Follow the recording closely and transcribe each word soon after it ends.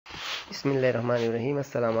بسم الله الرحمن الرحیم.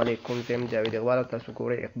 السلام علیکم. زم جاوید اقبال او تاسو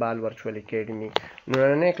ګورئ اقبال ورچوال اکیډمي.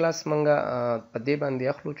 نننۍ کلاس مونږه په دې باندې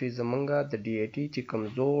اخلو چې زمونږه د ډي ای ټي چې کوم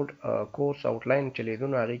زوړ کورس آوټلاین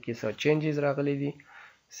چلیدو نو هغې کې څه چینجز راغلي دي،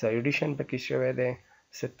 څه ایډیشن پکې شوی دی،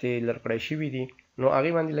 څه ترې لر کړی شوي دي، نو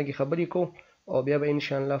هغې باندې لږې خبرې کوو او بیا به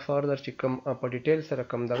انشاءالله فردر چې کوم په ډیټیل سره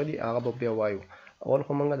کوم دغه دي هغه به بیا وایو. اول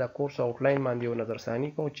خو مونږ د کورس آوټلاین باندې یو نظر ثاني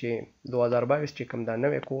کوو چې 2022 چې کوم دا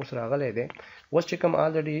نوی کورس راغلی دی، اوس چې کوم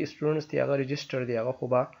آلریډي سټوډنټس دي هغه رجسټر دي، هغه خو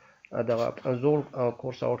به دغه زوړ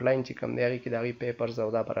کورس آوټلاین چې کوم دی هغې کې د هغې پیپرز او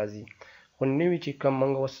دا به راځي. خو نوي چې کوم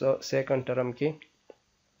مونږ اوس سیکنډ ټرم کې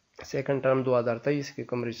 2023 کې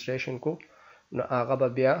کوم رجسټریشن کو نو هغه به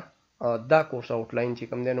بیا دا کورس آوټلاین چې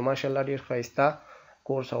کوم دی نو ماشاءالله ډېر ښایسته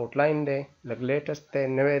کورس آوټلاین دی، لږ لیټسټ دی،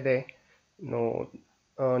 نوی دی، نو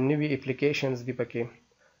نوي اپلیکیشنز دي پکې،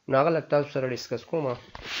 نو هغه لږ تاسو سره ډسکس کوم.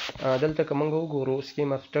 دلته که موږ وګورو سکیم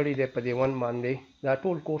اف سټډي دی په دې 1 باندې، دا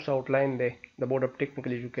ټول کورس آوټلاین دی د بورډ اف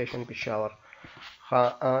ټیکنیکل ایجوکیشن پېښور.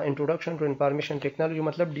 انټروډکشن ټو انفارمیشن ټیکنالوجي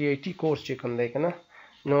مطلب ډي آی ټي کورس چې کوم دی که نه،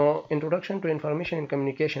 نو انټروډکشن ټو انفارمیشن اینډ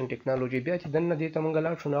کمیونیکیشن ټیکنالوجي بیا چې دننه دې ته موږ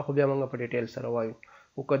لاړ شو نو خو بیا موږ په ډیټیل سره وایو.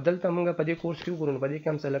 خو که دلته موږ په دې کورس کې وګورو نو په دې کې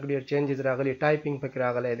هم څه لږ ډېر چینجز راغلي، ټایپینګ پکې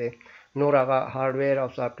راغلی دی، نور هغه هارډویر او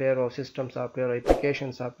سافټویر او سیسټم سافټویر او اپلیکیشن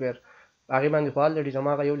سافټویر هغې باندې خو آلریډي زما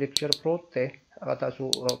هغه یو لیکچر پروت دی، هغه تاسو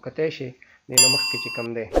کتی شئ دې نه مخکې چې کوم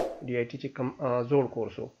دی ډي آی ټي چې کوم زوړ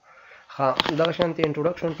کورس و. ښه دغه شانتې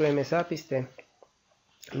انټروډکشن ټو ایم ایس آفیس دی،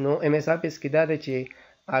 نو ایم ایس آفیس کې دا دی چې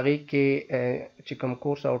هغې کې چې کوم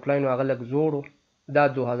کورس آوټلاین و هغه لږ زوړ و، دا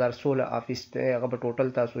 2016 آفیس دی، هغه به ټوټل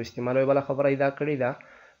تاسو استعمالوئ. بله خبره یې دا کړې ده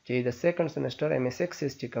چې د سیکنډ سیمسټر ایم ایس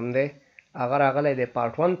ایکسس چې کوم دی هغه راغلی دی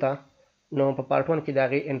پارټ 1 ته، نو په پارټ 1 کې د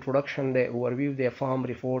هغې انټروډکشن دی، اوورویو دی، فارم،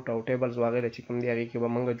 ریپورټ او ټیبلز وغیره چې کوم دی هغې کې به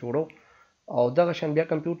موږ جوړو. او دغه شان بیا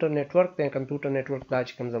کمپیوټر نیټورک دی، کمپیوټر نیټورک دا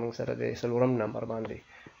چې کوم زموږ سره دی 4 نمبر باندې،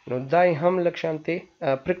 نو دا یې هم لږ شانتې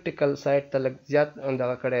پریکټیکل سایډ ته لږ زیات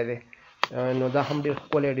دغه کړی دی، نو دا هم ډېر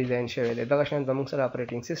ښکلی ډیزاین شوی دی. دغه شان زموږ سره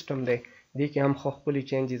اپریټینګ سیسټم دی، دې کې هم ښه ښکلي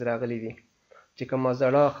چینجز راغلي دي، چې کومه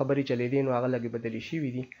زړه خبرې چلېدې نو هغه لږې بدلې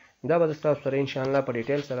شوي دي. دا به زه ستاسو سره انشاءالله په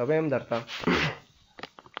ډیټیل سره وایم درته.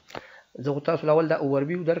 زه خو تاسو اول دا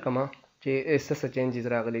اوورویو درکړم چې څه څه چینجز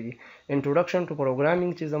راغلي دي. انټروډکشن ټو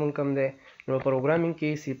پروګرامینګ چې زمونږ کوم دی نو پروګرامینګ کې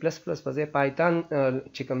سی پلس پلس په ځای پایتان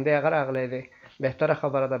چې کوم دی هغه راغلی دی، بهتره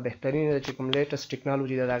خبره ده، بهترینه ده چې کوم لیټسټ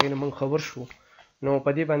ټیکنالوجي ده د هغې نه موږ خبر شو، نو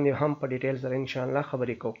په دې باندې هم په ډیټیل سره انشاءالله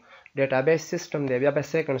خبرې کوو. ډیټابیس سیسټم دی، بیا به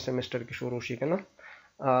سیکنډ سیمسټر کې شروع شي که نه.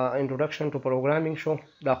 انټروډکشن ټو پروګرامینګ شو،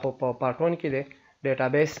 دا خو په پارټ 1 کې دی.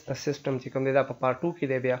 ډیټابیس سیسټم چې کوم دی دا په پارټ 2 کې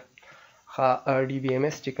دی. بیا ډي بي ایم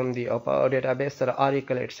ایس چې کوم دی او په ډیټابیس سره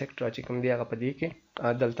آریکل ایټسیکټرا چې کوم دی هغه په دې کې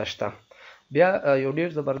دلته شته. بیا یو ډېر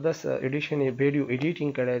زبردست ایډیشن یې ویډیو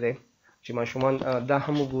ایډیټینګ کړی دی چې ماشومان دا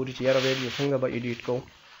هم وګوري چې یاره ویډیو څنګه به ایډیټ کوو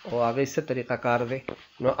او هغې څه طریقه کار دی،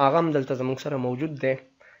 نو هغه هم دلته زموږ سره موجود دی.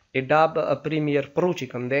 اډاب پریمیر پرو چې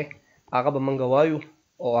کوم دی هغه به موږ وایو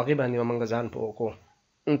او هغې باندې به موږ ځان پوه کړو.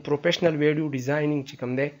 پروفیشنل ویډیو ډیزاینینګ چې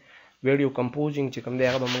کوم دی، ویډیو کمپوزینګ چې کوم دی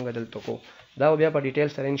هغه به موږ دلته کوو. دا بیا په ډیټیل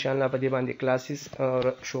سره انشاءالله په دې باندې کلاسز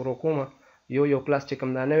شروع کوم. یو کلاس چې کوم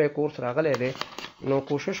دا نوی کورس راغلی دی نو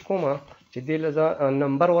کوشش کوم چې دې له زه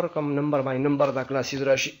نمبر ورکړم، نمبر باندې نمبر دا کلاسز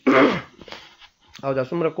راشي او دا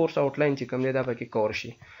څومره کورس آوټلاین چې کوم دی دا پکې کور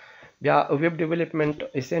شي. بیا ویب ډیولپمنټ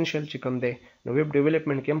اسینشل چې کوم دی نو ویب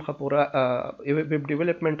ډیولپمنټ کې هم ښه پوره ویب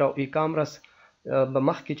ډیولپمنټ او ای کامرس به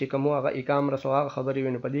مخکې چې کوم هغه ای کامرس او هغه خبرې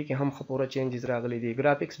وي نو په دې کې هم ښه پوره چینجز راغلي دي.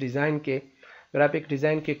 ګرافکس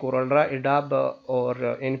ډیزاین کې کورلرا، اډاب اور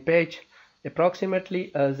ان پیج اپراکسیمیټلی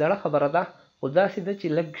زړه خبره ده، خو داسې ده چې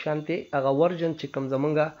لږ شانتې هغه ورژن چې کوم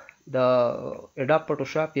زمونږه د اډاب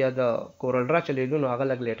فوټوشاپ یا د کورلرا چلیدو نو هغه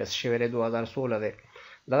لږ لیټسټ شوی دی، 2016 دی.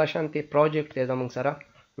 دغه شانتې پروجیکټ دی زمونږ سره،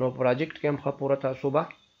 نو پروجیکټ کې هم ښه پوره تاسو به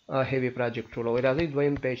هیوي پروجیکټ جوړوئ. راځئ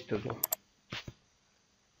دویم پیج ته ځو.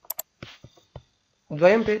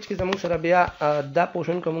 دویم پیج کې زموږ سره بیا دا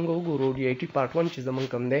پورشن که موږ وګورو ډي آی ټي پارټ 1 چې زموږ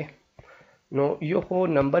کوم دی نو یو خو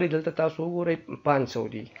نمبر یې دلته تاسو وګورئ 500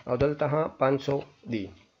 دی او دلته 500 دی،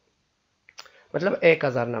 مطلب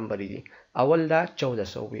 1000 نمبر دی، اول دا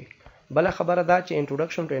 1400 وي. بله خبره دا چې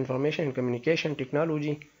انټروډکشن ټو انفارمیشن اینډ کمیونیکیشن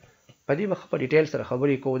ټیکنالوجي په دې به په ډیټیل سره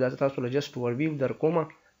خبرې کوو. دا تاسو له جسټ اوورویو در کوم،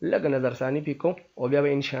 لږ نظر ثاني پې کوو او بیا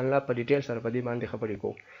به انشاءالله په ډیټیل سره په دې باندې خبرې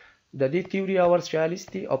کوو. د دې تیوري اورز 40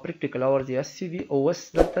 دي او پریکټیکل اورز 80 دي او اوس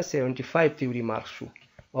دلته 75 تیوري مارکس شو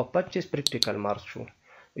او 25 پریکټیکل مارکس شو.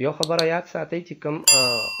 یو خبره یاد ساتئ چې کوم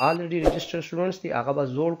آلریډي رجسټر سټوډنټس دي هغه به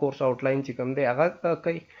زوړ کورس آوټلاین چې کوم دی هغه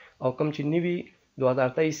کوي او کوم چې نوي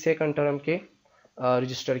 2023 سیکنډ ټرم کې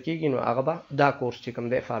رجسټر کېږي نو هغه به دا کورس چې کوم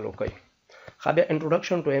دی فالو کوي. ښه بیا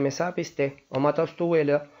انټروډکشن ټو ایم ایس آفیس دی او ما تاسو ته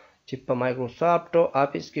وویله چې په مایکروسافټ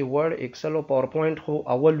آفیس کې ورډ ایکسل او پاور پوینټ خو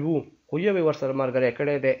اول وو خو یو ورسره مرګره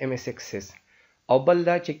کړی دی ایم اس ایکسس او بل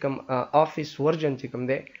دا چې کوم آفیس ورژن چې کوم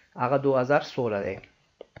دی هغه 2016 دی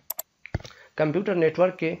کمپیوټر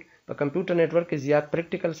نتورک کې په کمپیوټر نتورک کې زیات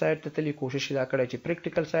پریکټیکل سایډ ته تللی کوشش دا کړی چې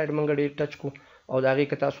پریکټیکل سایډ موږ ډېر ټچ کو او دا هغې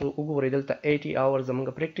که تاسو وګورئ دلته 80 اورز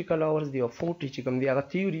زموږ پریکټیکل اورز دي او 40 چې کوم دي هغه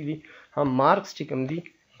تیوري دي هم مارکس چې کوم دي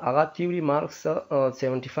هغه تیوري مارکس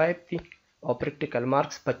 75 دي او پریکټیکل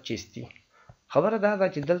مارکس 25 دي خبره دا ده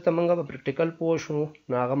چې دلته موږ په پریکټیکل پوه شو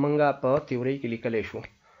نو هغه موږ په تیوري کې لیکلی شو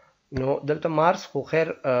نو دلته مارکس خو خیر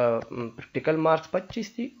پریکټیکل مارکس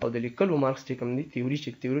 25 دي او د لیکلو مارکس چې کوم دي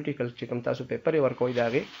تیوریټیکل چې کوم تاسو پیپر یې ورکوئ د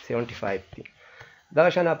هغې 75 دي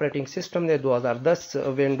دغه شان اپریټینګ سیسټم دی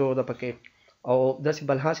 2010 وینډو د پکې او داسې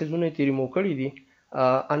بلها څیزونه یې ریموو کړي دي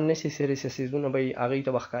unnecessary څیزونه به یې هغې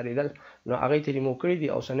ته به ښکارېدل نو هغې ته ریموو کړي دي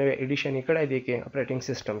او څه نوی ایډیشن یې کړی دی کې اپریټینګ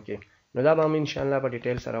سیسټم کې نو دا به هم انشاءالله په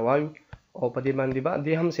ډیټیل سره وایو او په دې باندې به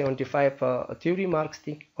دې هم 75 تیوري مارکس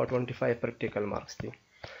دي او 25 پریکټیکل مارکس دي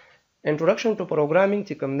انټروډکشن ټو پروګرامینګ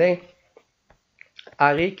چې کوم دی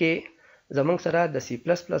هغې کې زموږ سره د سی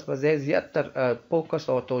پلس پلس په ځای زیاتر فوکس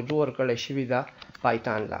او توجه ورکړی شوي ده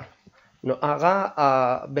پایتان لا نو هغه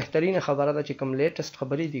بهترینه خبره ده چې کوم لیټسټ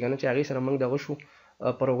خبرې دي که نه چې هغې سره موږ دغه شو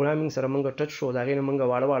پروګرامینګ سره موږ ټچ شو د هغې نه موږ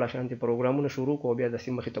واړه واړه شانتې پروګرامونه شروع کړو بیا داسې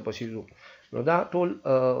مخې ته پسې ځو نو دا ټول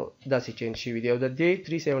داسې چینج شوي دي او د دې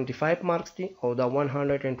 375 مارکس دي او دا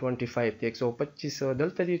 125 دي 125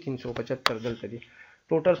 دلته دي 375 دلته دي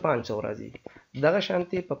ټوټل 500 راځي دغه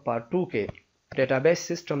شانتې په پارت 2 کې ډیټابیس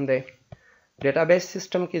سیسټم دی ډیټابیس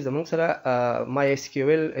سیسټم کې زموږ سره مای اس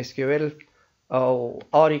کیو ایل او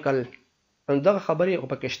اوریکل دغه خبرې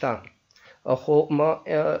خو پکې شته خو ما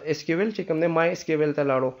اس کیو ایل چې کوم دی مای اس کیو ایل ته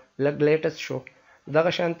لاړو لږ لیټسټ شو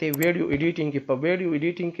دغه شانتې ویډیو ایډیټینګ کې په ویډیو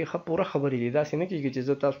ایډیټینګ کې ښه پوره خبرې دي داسې نه کېږي چې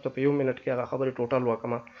زه تاسو ته په یو منټ کې هغه خبرې ټوټل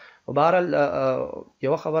وکړم بهرحال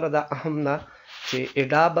یوه خبره دا اهم ده چې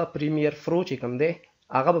اډابه پریمیر فرو چې کوم دی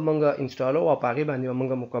هغه به موږ انسټالو او په هغې باندې به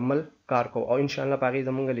موږ مکمل کار کوو او انشاءالله په هغې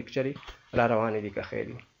زموږ لیکچرې را روانې دي که خیر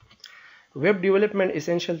ویب ډیولپمنټ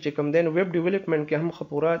اسینشل چې کوم دی نو ویب ډیولپمنټ کې هم ښه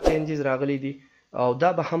پوره چینجز راغلي دي او دا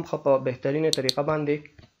به هم ښه په بهترینه طریقه باندې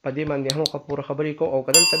په دې باندې هم ښه پوره خبرې کوو او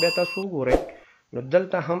که دلته بیا تاسو وګورئ نو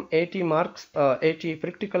دلته هم 80 مارکس 80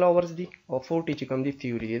 پریکټیکل اورز دي او 40 چې کوم دي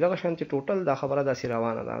تیوري دي دغه شانتې ټوټل دا خبره داسې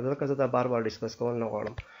روانه ده ځکه زه دا بار بار ډسکس کول نه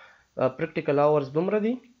غواړم پریکټیکل اورز دومره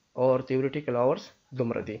دي او تیوریټیکل اورز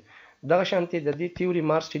دومره دي دغه شانتې د دې تیوري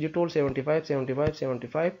مارکس چې دي ټول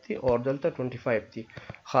 75 دي او دلته 25 دي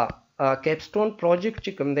ښه کیپسټون پروجیکټ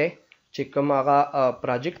چې کوم دی چې کوم هغه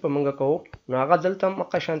پروجیکټ به موږ کوو نو هغه دلته هم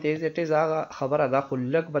هغه شانتې ایز اټ ایز هغه خبره ده خو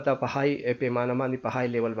لږ به دا په های پیمانه باندې په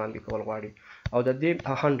های لیول باندې کول غواړي او د دې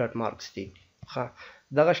 100 مارکس دي ښه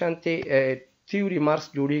دغه شانتې تیوري مارکس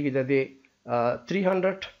جوړیږي د دې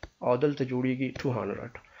 300 او دلته جوړیږي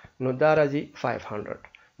 200 نو دا راځي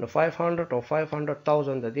 500 نو 500 او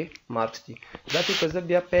 500,000 د دې مارکس دي دا چې که زه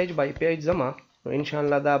بیا پیج بای پیج ځم نو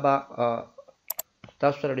انشاءالله دا به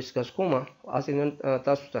تاسو سره ډسکس کوم هسې نن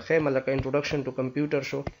تاسو ته ښیم لکه انټروډکشن ټو کمپیوټر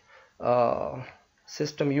شو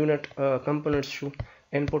سیسټم یونټ کمپوننټس شو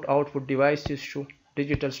انپوټ آوټپوټ ډیوایسز شو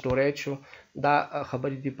ډیجیټل سټوریج شو دا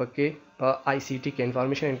خبرې دي پکې په آی سی ټي کې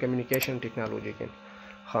انفارمیشن اینڈ کمیونیکیشن ټیکنالوجي کې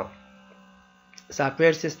ها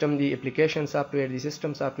سافټویر سیسټم دی اپلیکیشن سافټویر دی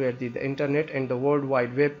سیسټم سافټویر دی د انټرنیټ اینڈ د ورلد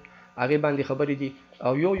وایډ ویب هغې باندې خبرې دي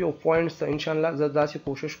او یو پوینټس انشاءالله زه داسې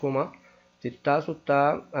کوشش کوم چې تاسو ته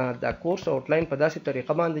دا کورس آوټلاین په داسې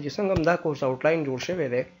طریقه باندې چې څنګه هم دا کورس آوټلاین جوړ شوی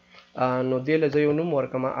دی نو دې له زه یو نوم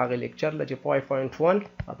ورکړم هغې لیکچر له چې 5.1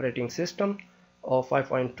 اپریټینګ سیسټم او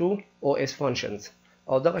 5.2 او اس فنکشنز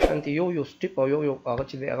او دغه شانتې یو سټیپ او یو هغه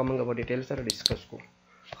چې دی هغه موږ په ډیټیل سره ډسکس کوو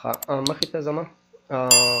مخې ته ځم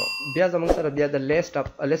بیا زموږ سره بیا د لیسټ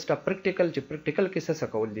اف پریکټیکل چې پریکټیکل کې څه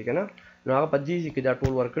کول دي که نه نو هغه په دې کې دا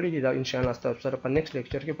ټول ورکړي دي دا انشاءالله تاسو سره په نیکسټ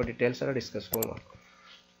لیکچر کې په ډیټیل سره ډسکس کوم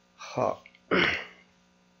ها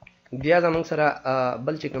بیا زموږ سره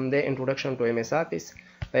بل چې کوم دی انټروډکشن ټو ایم ایس آفیس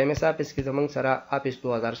په ایم ایس آفیس کې زموږ سره آفیس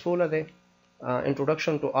 2016 دی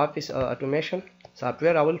انټروډکشن ټو آفیس اټومیشن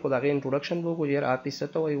سافټویر اول خو د هغې انټروډکشن به وګورو یاره آفیس څه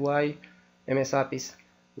ته وایي ایم ایس آفیس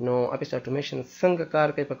نو آفیس اټومیشن څنګه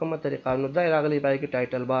کار کوي په کومه طریقه نو دا یې راغلی پای کې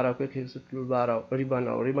ټایټل بار او کویک ټول بار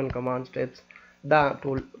او ریبن کمانډ سټیپس دا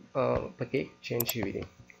ټول پکې چینج شوي دي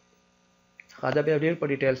دا بیا ډېر په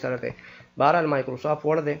ډیټیل سره دی بهرحال مایکروسافټ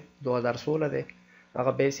ورډ دی 2016 دی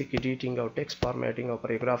هغه بیسیک ایډیټینګ او ټیکسټ فارمیټینګ او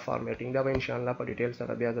پیراګراف فارمیټینګ دا به انشاءالله په ډیټیل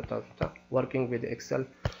سره بیا زه تاسو ته ورکینګ ود ایکسل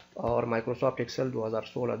اور مایکروسافټ ایکسل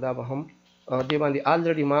 2016 دا به هم دې باندې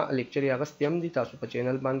الریډي ما لیکچر اغستې هم دي تاسو په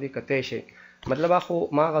چینل باندې کتئ شئ مطلب خو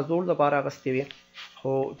ما غزور لپاره اغستې وي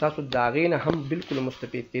خو تاسو د هغې نه هم بالکل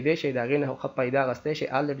مستفید کېدی شئ د هغې نه ښه پیدا اغستی شئ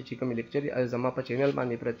الریډي چې کومې لیکچر زما په چینل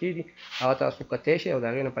باندې پرتې دي هغه تاسو کتئ شئ او د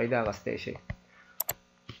هغې نه پیدا اغستی شئ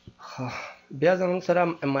بیا زموږ سره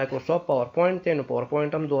مایکروسافټ پاور پوینټ دی نو پاور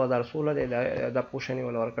پوینټ هم 2016 دی دا پوشن یې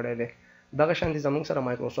ول ورکړی دی دغه شان دي زموږ سره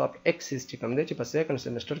مایکروسافټ ایکسس چې کوم دی چې په سیکنډ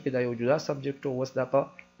سیمسټر کې دا یو جدا سبجیکټ و اوس دا په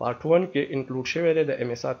پارټ 1 کې انکلوډ شوی دی د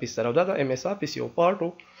ایم ایس آفیس سره دا د ایم ایس آفیس یو پارټ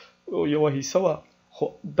و یو حصه وه خو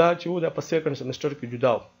دا چې و دا په سیکنډ سیمسټر کې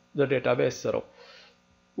جدا و د ډیټابیس سره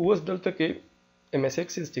اوس دلته کې ایم ایس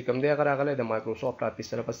ایکسس چې کوم دی هغه راغلی د مایکروسافټ آفیس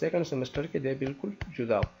سره په سیکنډ سیمسټر کې دی بالکل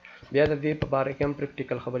جدا و بیا د دې په باره کې هم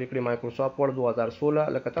پریکټیکل خبرې کړې مایکروسافټ ورډ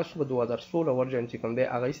 2016 لکه تاسو به 2016 ورژن چې کوم دی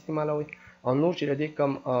هغه استعمالوئ او نور چې د دې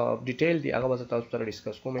کم ډیټیل دی هغه به زه تاسو سره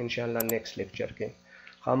ډسکس کوم انشاءالله نیکسټ لیکچر کې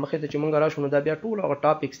خامخې ته چې موږ راشو نو دا بیا ټول هغه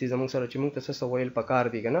ټاپکس دي زموږ سره چې موږ ته څه ویل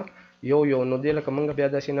پکار دي که نه یو نو دې لکه موږ بیا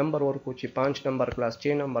داسې نمبر ورکړو چې 5 نمبر کلاس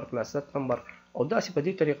 6 نمبر کلاس 7 نمبر او داسې په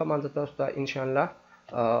دې طریقه باندې تاسو ته انشاءالله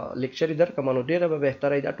لیکچر درکړم نو ډېره به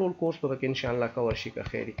بهتره دا ټول کورس به پکې انشاءالله کور شي که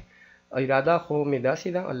خیر اراده خو مې داسې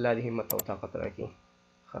ده الله دې همت او طاقت راکړي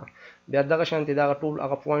بیا دغه شانتې دغه ټول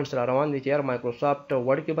هغه پوینټس را روان دي چې یار مایکروسافټ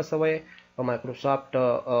ورډ کې به څه وایې په مایکروسافټ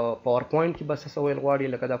پاور پوینټ کې به څه ویل غواړي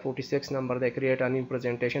لکه دا 46 نمبر دی کریټ ا نیو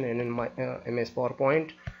پریزنټیشن ان ایم ایس پاور پوینټ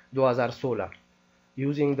 2016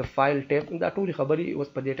 یوزینګ د فایل ټیب دا ټولې خبرې اوس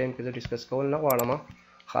په دې ټایم کې زه ډسکس کول نه غواړم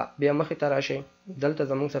بیا مخې ته راشئ دلته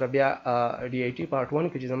زموږ سره بیا ډي آی ټي پارټ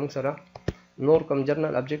 1 کې چې زموږ سره نور کم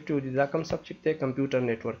جرنل ابجیکټیو دي دا کم سبجیکټ دی کمپیوټر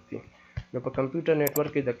نیټورک دی نو په کمپیوټر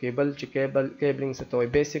نیټورک کې د کیبل چې کیبلینګ څه ته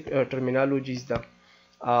وایي بیسیک ټرمینالوجیز ده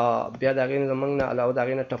بیا د هغې نه زموږ نه علاوه د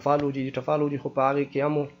هغې نه ټفالوجي خو په هغې کې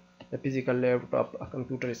هم د فزیکل لیپټاپ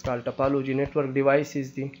کمپیوټر اسکال ټپالوجي نیټورک ډیوایسز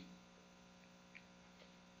دي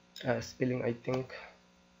سپیلینګ آی تھنک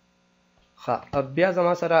بیا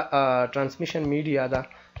زما سره ټرانسمیشن میډیا ده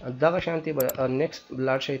دغه شانتې به نیکسټ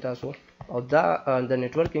لاړ شئ تاسو او دا د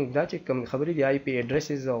نیټورکینګ دا چې کوم خبرې دي آی پی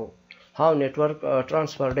ایډریسز او هاو نیټورک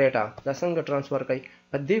ټرانسفر ډیټا دا څنګه ټرانسفر کوي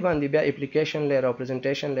په دې باندې بیا اپلیکیشن لیر او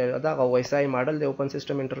پریزنټیشن لیر دا وایس آی ماډل دی اوپن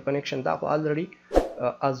سیسټم انټرکنیکشن دا خو الریډي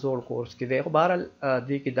ازور کورس کې دی خو بهرحال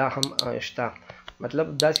دې کې دا هم شته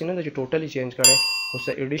مطلب داسې نه ده چې ټوټلی چینج کړی خو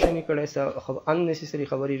څه ایډیشن یې کړی څه اننیسیسري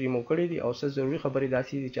خبرې ریموو کړي دي او څه ضروري خبرې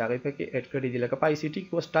داسې دي چې هغې پکې ایډ کړي دي لکه په آی سی ټي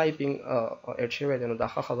کې اوس ټایپینګ ایډ شوی دی نو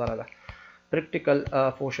دا ښه خبره ده پریکټیکل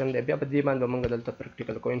پورشن دی بیا په دې باندې موږ دلته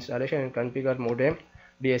پریکټیکل کو انسټالیشن اینډ کنفیګر موډم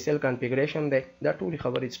ډي ایس ایل کنفیګریشن دی دا ټولې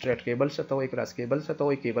خبرې سټریټ کیبل څه ته وایي کراس کیبل څه ته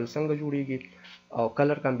وایي کیبل څنګه جوړیږي او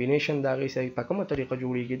کلر کمبینیشن د هغې صحیح په کومه طریقه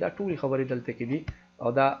جوړیږي دا ټولې خبرې دلته کې دي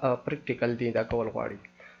او دا پریکټیکل دي دا کول غواړي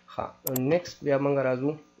نیکسټ بیا موږ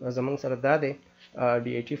راځو زموږ سره دا دی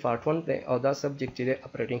ډي آی ټي پارټ 1 دی او دا سبجیکټ چې دی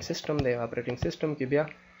اپریټینګ سیسټم دی اپریټینګ سیسټم کې بیا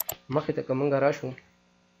مخې ته که موږ راشو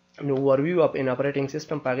نو اوورویو اف ان اپریټینګ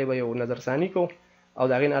سیسټم په هغې به یو نظرثاني کوو او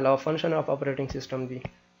د هغې نه علاوه فنکشن اف اپریټینګ سیسټم دی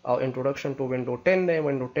او انټروډکشن ټو وینډو 10 دی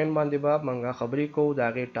وینډو 10 باندې به موږ خبرې کوو د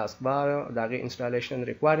هغې ټاسک بار د هغې انسټالیشن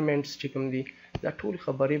ریکوایرمنټس چې کوم دي دا ټول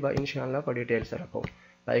خبرې به انشاءالله په ډیټیل سره کوو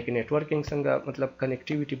په هغې کې نیټورکینګ څنګه مطلب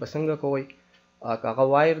کنیکټیویټي به څنګه کوئ هغه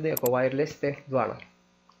وایر دی که وایرلیس دی دواړه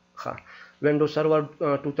وینډو سرور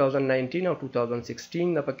 2019 او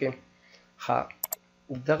 2016 ده پکې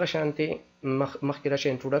دغه شانتې مخکې راشي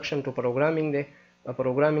انټروډکشن ټو پروګرامینګ دی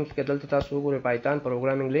پروګرامینګ کې دلته تاسو وګورئ پایتان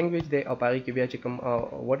پروګرامینګ لینګویج دی او په هغې کې بیا چې کوم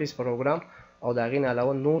واټ از پروګرام او د هغې نه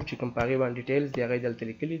علاوه نور چې کوم په هغې باندې ډیټیلز دي هغې دلته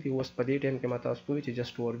لیکلي دي اوس په دې ټایم کې ما تاسو ته ووایي چې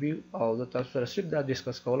جسټ اوورویو او زه تاسو سره صرف دا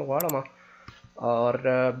ډسکس کول غواړم او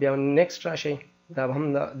بیا نیکسټ راشئ دا هم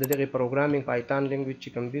د دغې پروګرامینګ پایتان لینګویج چې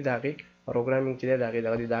کوم دي د هغې پروګرامینګ چې دی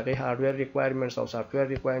د هغې هارډویر ریکوایرمنټس او سافټویر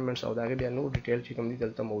ریکوایرمنټس او د هغې بیا نور ډیټیل چې کوم دي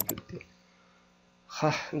دلته موجود دي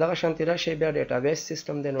دغه شانتې راشئ بیا ډیټابیس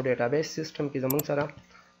سیسټم دی نو ډیټابیس سیسټم کې زموږ سره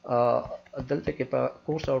دلته کې په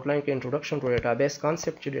کورس آوټلاین کې انټروډکشن ټو ډیټابیس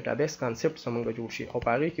کانسیپټ چې ډیټابیس کانسیپټ څنګه جوړ شي او په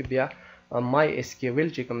هغې کې بیا مای ایس کیو ایل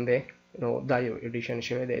چې کوم دی نو دا یو ایډیشن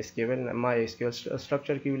شوی دی ایس کیو ایل مای ایس کیو ایل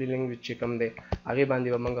سټرکچر کیولی لینګویج چې کوم دی هغې باندې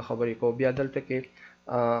به موږ خبرې کوو بیا دلته کې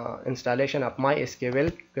انسټالیشن اف مای ایس کیو ایل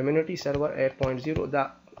کمیونټي سرور 8.0 دا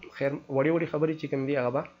خیر وړې خبرې چې کوم دي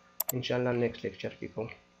هغه به انشاءالله نیکسټ لیکچر کې کوم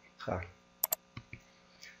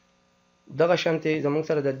دغه شانتې زموږ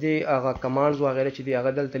سره د دې هغه کمانډز وغیره چې دي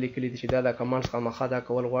هغه دلته لیکلي دي چې دا کمانډز خامخا دا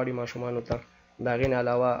کول غواړي ماشومانو ته د هغې نه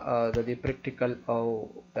علاوه د دې پریکټیکل او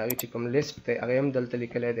د هغې چې کوم لیسټ دی هغې هم دلته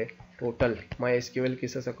لیکلی دی ټوټل مای ایس کیو ایل کې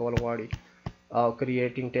څه کول غواړي او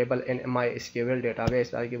کریټینګ ټیبل ان مای ایس کیو ایل ډیټابیس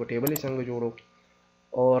هغې کې به ټیبل یې څنګه جوړو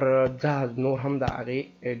اور دا نور هم د هغې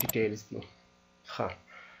ډیټیلز دي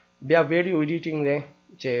بیا ویډیو ایډیټینګ دی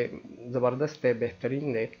چې زبردست دی بهترین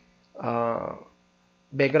دی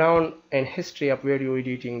بیکګراوند اینڈ هیستوري اف ویډیو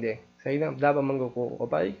ایډیټینګ دی صحیح ده دا به موږ کو او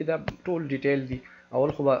پای کې دا ټول ډیټیل دي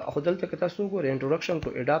اول خو دلته کې تاسو ګورئ انټروډکشن ټو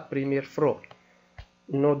اډاب پریمیر پرو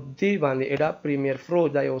نو دی باندې اډاب پریمیر پرو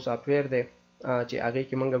دا یو سافټویر دی چې هغه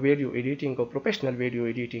کې موږ ویډیو ایډیټینګ کو پروفیشنل ویډیو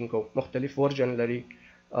ایډیټینګ کو مختلف ورژن لري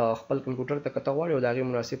خپل کمپیوټر ته کته غواړي او د هغې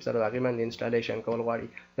مناسب سره د هغې باندې انسټالیشن کول غواړي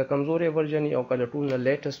د کمزورې ورژن او که د ټول نه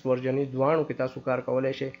لیټسټ ورژن دواړو کې تاسو کار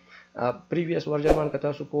کولی شئ پریویس ورژن باندې که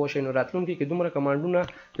تاسو پوه شئ نو راتلونکي کې دومره کمانډونه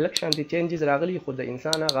لږ شانتې چینجز راغلي خو د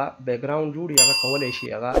انسان هغه بیکګراوند جوړي هغه کولی شي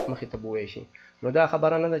هغه مخې ته بوی شي نو دا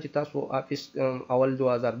خبره نه ده چې تاسو آفیس اول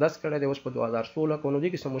 2010 کړی دی اوس په 2016 کو نو دې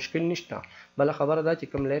کې څه مشکل نشته بله خبره ده چې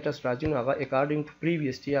کوم لیټسټ راځي نو هغه اکارډینګ ټو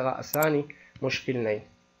پریویس چې هغه اساني مشکل نه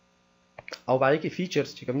او باقي کې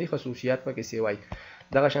فیچرز چې کوم دي خصوصیات پکې سی وای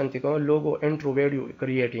دغه شانتي کوم لوګو انټرو ویډیو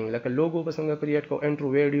کریټینګ لکه لوګو به څنګه کریټ کو انټرو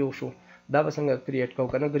ویډیو شو دا به څنګه کریټ کو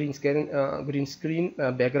کنه گرین سکرین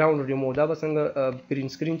بیکګراوند ریموو دا به څنګه گرین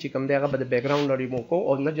سکرین چې کوم دی هغه به د بیکګراوند ریموو کو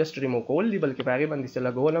او نه جست ریموو کول دي بلکې په هغې باندې څه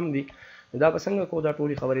لګول هم دي دا به څنګه کو دا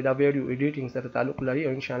ټولې خبرې دا ویډیو ایډیټینګ سره تعلق لري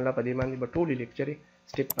او انشاءالله په دې باندې به ټولې لیکچرې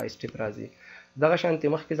سټیپ بای سټیپ راځي دغه شانتي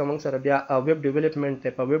مخکې زموږ سره بیا ویب ډیولپمنټ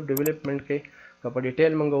دی په ویب ډیولپمنټ کې که په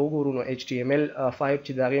ډیټیل موږ وګورو نو HTML 5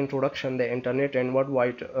 چې د هغې انټروډکشن دی انټرنیټ اینډ ورلډ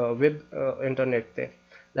وایډ ویب انټرنیټ دی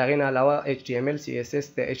د هغې نه علاوه HTML CSS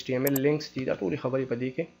دی HTML لینکس دي دا ټولې خبرې په دې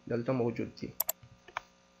کې دلته موجود دي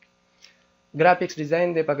ګرافیکس ډیزاین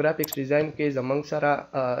دی په ګرافیکس ډیزاین کې زموږ سره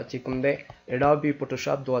چې کوم دی اډوبي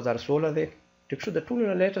فوټوشاپ 2016 دی ټیک شو د ټولو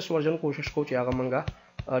نه لیټسټ ورژن کوشش کوو چې هغه موږ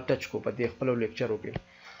ټچ کو په دې خپلو لیکچرو کې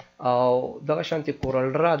او دغه شانتي کورل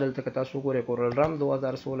ډرا دلته که تاسو وګورئ کورل ډرا هم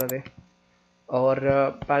 2016 دی اور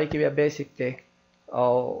پای کې بیا بیسک دی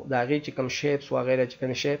او د هغې چې کوم شیپس وغیره چې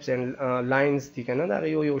کوم شیپس اینډ لاینز دي که نه د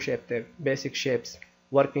هغې یو شیپ دی بیسک شیپس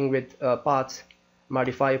ورکینګ وذ پاتس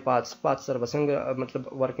ماډیفای پاتس پاتس سره به څنګه مطلب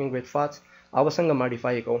ورکینګ وذ پاتس او به څنګه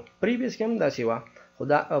ماډیفای کوو پریویس کې هم داسې وه خو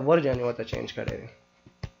دا ورژن یې ورته چینج کړی دی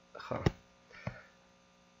ښه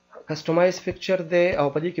کسټمایز پکچر دی او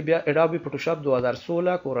په دې کې بیا اډوبي فوټوشاپ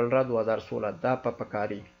 2016 کورل ډرا 2016 دا په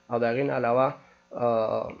پکاري او د هغې نه علاوه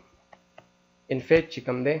انفیج چې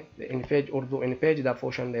کوم دی د انفیج اردو انفیج دا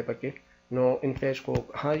فوشن دی پکې نو انفیج کو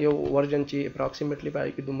ها یو ورژن چې اپراکسیمیټلی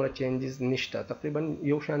پای کې دومره چینجز نشته تقریبا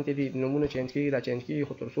یو شانتي دي نمونه چینج کیږي را چینج کیږي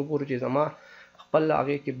خو تر څو پورې چې زما خپل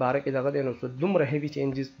هغې کې باره کې دغه دی نو دومره هیوي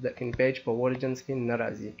چینجز د انفیج په ورژنز کې نه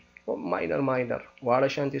راځي ماینر واړه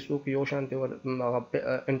شانتي څوک یو شانتي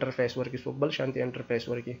انټرفیس ورکړي څوک بل شانتي انټرفیس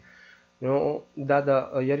ورکړي نو دا د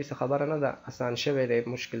یاري څه خبره نه ده اسان شوی دی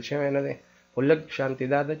مشکل شوی نه دی خو لږ شانتي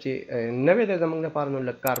دا ده چې نوی دی زموږ لپاره نو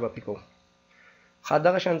لږ کار به پرې کوو ښه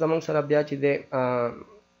دغه شان زموږ سره بیا چې دی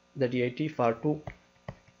د DIT فار 2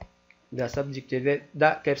 دا سبجیکټ چې دی دا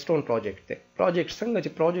کیپسټون پروجیکټ دی پروجیکټ څنګه چې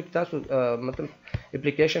پروجیکټ تاسو مطلب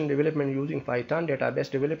اپلیکیشن ډیولپمنٹ یوزینګ پایتھن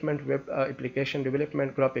ډیټابیس ډیولپمنٹ ویب اپلیکیشن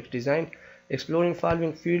ډیولپمنٹ گرافکس ډیزاین ایکسپلورینګ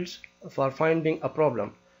فالوینګ فیلډز فار فایندینګ ا پرابلم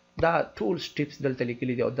دا ټول سټیپس دلته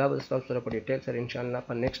لیکلي دي او دا به تاسو سره په ډیټیل سره انشاءالله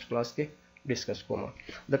په نیکسټ کلاس کې ډسکس کوم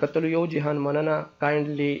د کتلو یو جهان مننه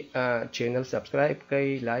کایندلی چینل سبسکرایب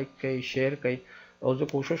کړئ لایک کړئ شیر کړئ او زه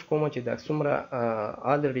کوشش کوم چې دا څومره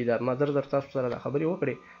الریډي دا ما در تاسو سره دا خبرې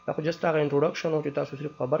وکړې دا خو جست هغه انټروډکشن او چې تاسو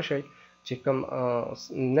صرف خبر شئ چې کوم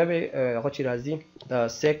نوې هغه چې راځي د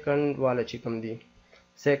سیکنډ والا چې کوم دی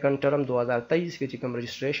سیکنډ ټرم 2023 کې چې کوم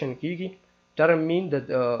رجسټریشن کیږي ټرم مین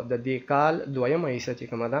د دې کال دویمه حصه چې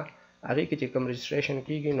کومه ده هغې کې چې کوم رجسټریشن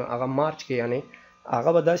کیږي نو هغه مارچ کې یعنی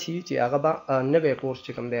هغه به داسې چې هغه به نوی کورس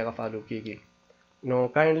چې کوم دی هغه فالو کیږي نو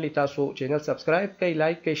کایندلی تاسو چینل سبسکرایب کړئ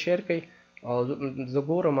لایک کړئ شیر کړئ او زه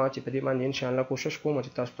ګورم چې په دې باندې انشاءالله کوشش کوم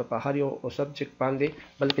چې تاسو ته په هر یو سبجیکټ باندې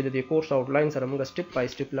بلکې د دې کورس آوټلاین سره موږ سټیپ بای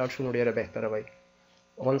سټیپ لاړ شو نو ډېره بهتره وي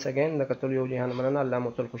ونس اگین د کتلو یو جهان مننه الله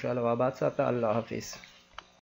مو تل خوشحاله و آباد ساته الله حافظ